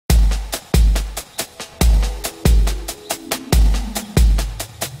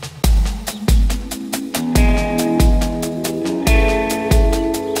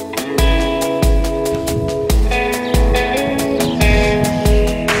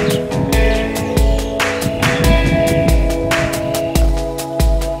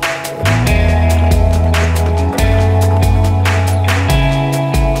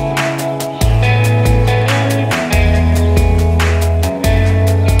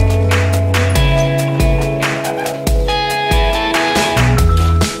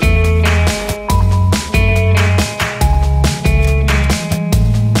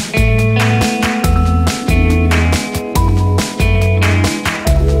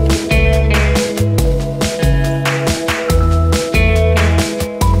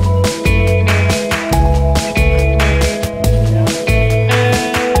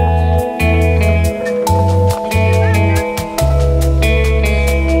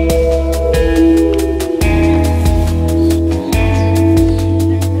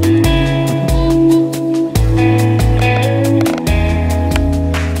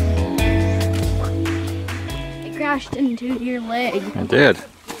I did.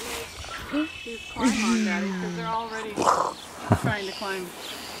 These climb on, Daddy, because they're already trying to climb.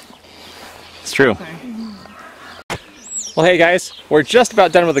 It's true. Okay. Well, hey guys, we're just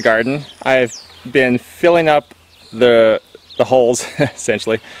about done with the garden. I've been filling up the holes,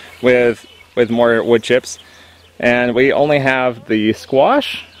 essentially, with more wood chips. And we only have the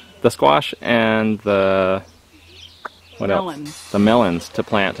squash and the Melons. else? The melons to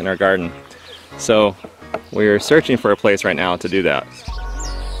plant in our garden. So we're searching for a place right now to do that.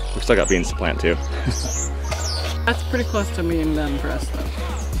 We've still got beans to plant too. That's pretty close to being done for us though.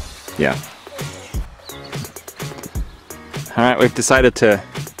 Yeah. Alright, we've decided to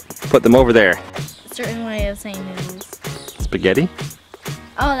put them over there. A certain way of saying noodles. Spaghetti?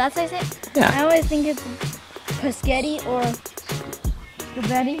 Oh, that's what I say? Yeah. I always think it's pescetti or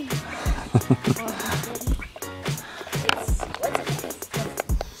spaghetti.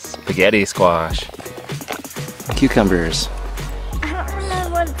 Spaghetti squash. Cucumbers. I don't remember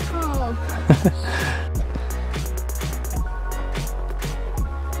what it's called.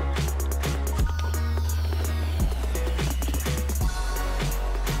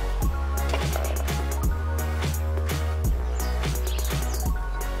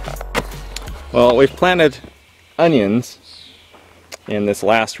 Well, we've planted onions in this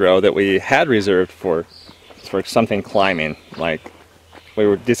last row that we had reserved for something climbing. Like, we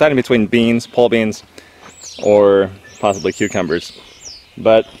were deciding between beans, pole beans, or possibly cucumbers.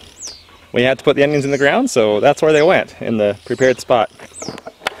 But we had to put the onions in the ground, so that's where they went, in the prepared spot.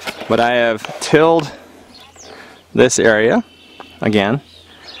 But I have tilled this area again.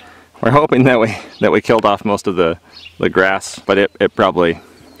 We're hoping that we killed off most of the grass, but it probably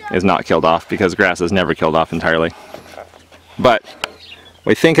is not killed off because grass is never killed off entirely. But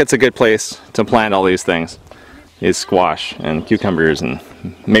we think it's a good place to plant all these things. These squash and cucumbers and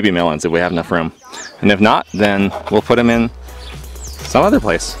maybe melons if we have enough room. And if not, then we'll put them in some other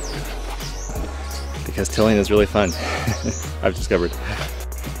place. Because tilling is really fun, I've discovered.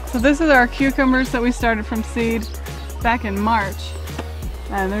 So this is our cucumbers that we started from seed back in March.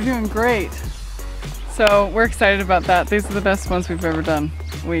 And they're doing great. So we're excited about that. These are the best ones we've ever done.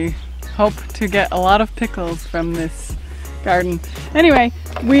 We hope to get a lot of pickles from this garden. Anyway,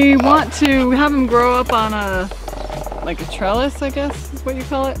 we want to have them grow up on like a trellis, I guess is what you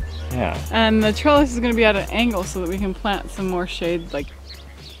call it. Yeah. And the trellis is going to be at an angle so that we can plant some more shade, like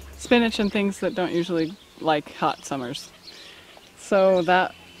spinach and things that don't usually like hot summers. So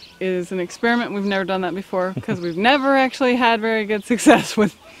that is an experiment. We've never done that before because we've never actually had very good success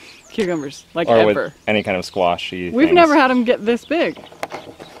with cucumbers, like or ever. With any kind of squashy We've things. never had them get this big.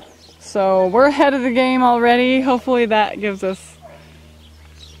 So we're ahead of the game already. Hopefully that gives us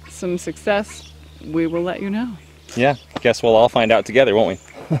some success. We will let you know. Yeah, guess we'll all find out together, won't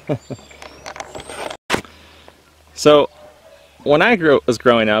we? So, when I was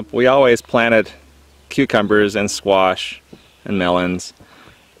growing up, we always planted cucumbers and squash and melons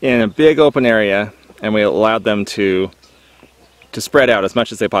in a big open area, and we allowed them to spread out as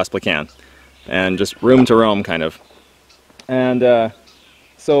much as they possibly can, and just room to roam, kind of. And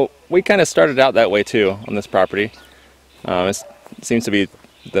so we kind of started out that way too on this property. It seems to be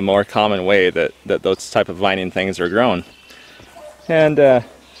the more common way that those type of vining things are grown. And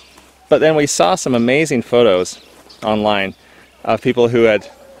but then we saw some amazing photos online of people who had,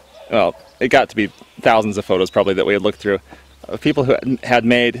 well, it got to be thousands of photos probably that we had looked through, of people who had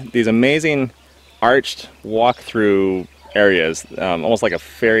made these amazing arched walk-through areas, almost like a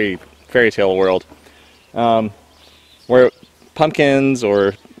fairy tale world, where pumpkins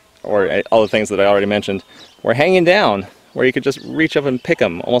or all the things that I already mentioned were hanging down, where you could just reach up and pick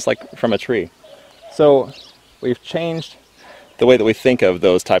them, almost like from a tree. So we've changed the way that we think of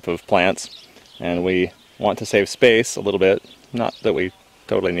those type of plants, and we want to save space a little bit. Not that we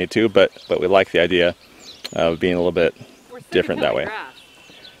totally need to, but we like the idea of being a little bit different that way. Grass.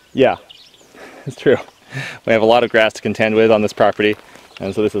 Yeah, it's true. We have a lot of grass to contend with on this property,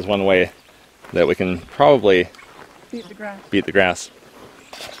 and so this is one way that we can probably beat the grass.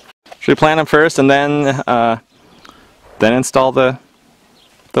 Should we plant them first and then install the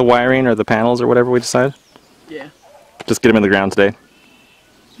wiring or the panels or whatever we decide? Yeah. Just get them in the ground today.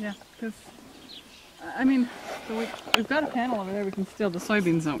 Yeah, because I mean, so we've got a panel over there. We can still, the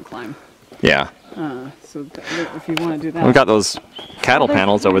soybeans don't climb. Yeah. So if you want to do that. We've got those cattle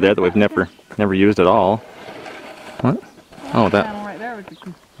panels over there that we've never used at all. What? Oh, that. Panel right there. We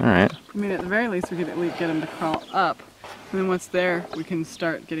could, all right. I mean, at the very least, we could at least get them to crawl up. And then once there, we can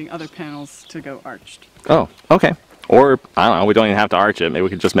start getting other panels to go arched. Oh, okay. Or, I don't know, we don't even have to arch it. Maybe we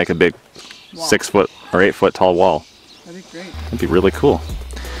could just make a big Wall. 6 foot or 8 foot tall wall. That'd be great. That'd be really cool.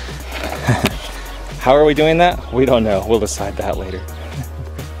 How are we doing that? We don't know. We'll decide that later.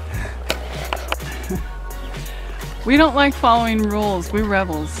 We don't like following rules. We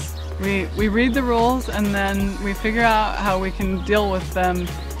rebels. We read the rules and then we figure out how we can deal with them.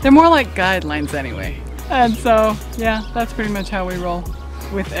 They're more like guidelines anyway. And so, yeah, that's pretty much how we roll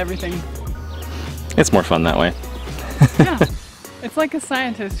with everything. It's more fun that way. Yeah. It's like a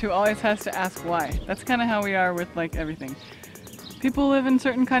scientist who always has to ask why. That's kind of how we are with like everything. People live in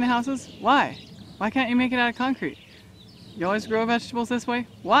certain kind of houses. Why? Why can't you make it out of concrete? You always grow vegetables this way.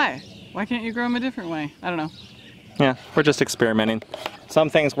 Why? Why can't you grow them a different way? I don't know. Yeah, we're just experimenting. Some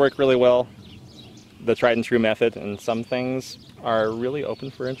things work really well, the tried and true method, and some things are really open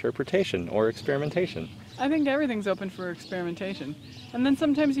for interpretation or experimentation. I think everything's open for experimentation. And then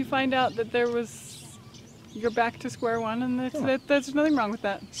sometimes you find out that you're back to square one, and there's nothing wrong with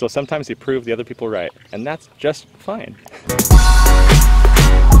that. So sometimes you prove the other people right, and that's just fine.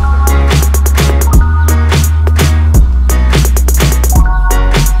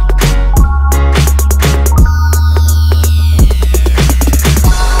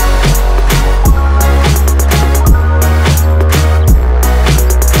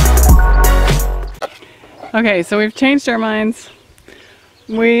 Okay, so we've changed our minds.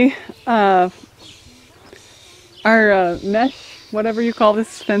 Our mesh, whatever you call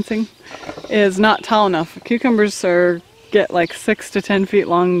this fencing, is not tall enough. Cucumbers get like 6 to 10 feet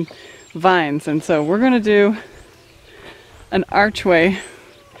long vines, and so we're going to do an archway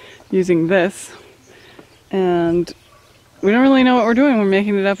using this. And we don't really know what we're doing. We're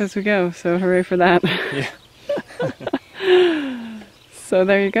making it up as we go, so hooray for that. Yeah. So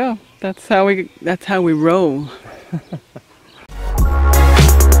there you go. That's how we roll.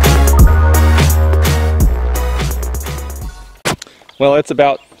 Well, it's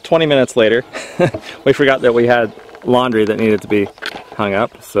about 20 minutes later. We forgot that we had laundry that needed to be hung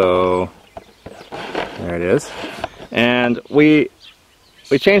up, so there it is. And we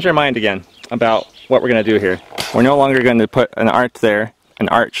changed our mind again about what we're going to do here. We're no longer going to put an arch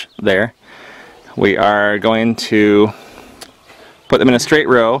there. We are going to put them in a straight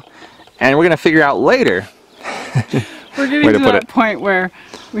row, and we're going to figure out later. We're getting to that point where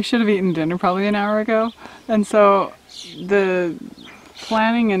we should have eaten dinner probably an hour ago, and so the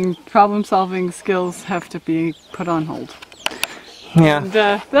planning and problem solving skills have to be put on hold. Yeah. And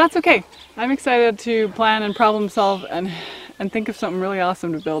that's okay. I'm excited to plan and problem solve and think of something really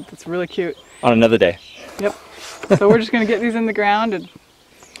awesome to build that's really cute. On another day. Yep. So we're just going to get these in the ground and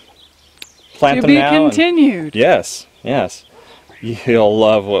plant to them be now. Continued. Yes, yes. You'll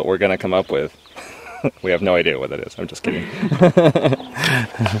love what we're going to come up with. We have no idea what it is. I'm just kidding.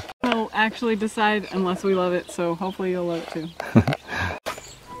 We'll actually decide unless we love it, so hopefully you'll love it too.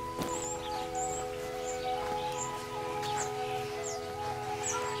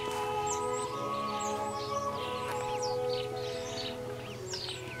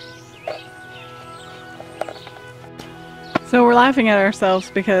 So we're laughing at ourselves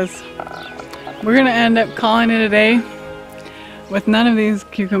because we're going to end up calling it a day with none of these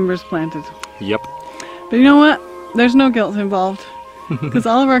cucumbers planted. Yep. But you know what? There's no guilt involved because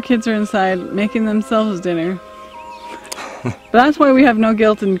all of our kids are inside making themselves dinner. But that's why we have no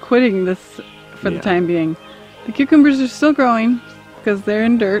guilt in quitting this for the time being. The cucumbers are still growing because they're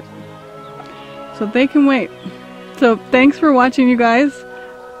in dirt, so they can wait. So thanks for watching, you guys.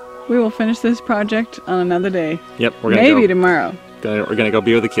 We will finish this project on another day. Yep, we're gonna maybe tomorrow. We're gonna go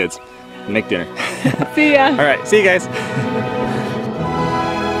be with the kids and make dinner. See ya. All right, see you guys.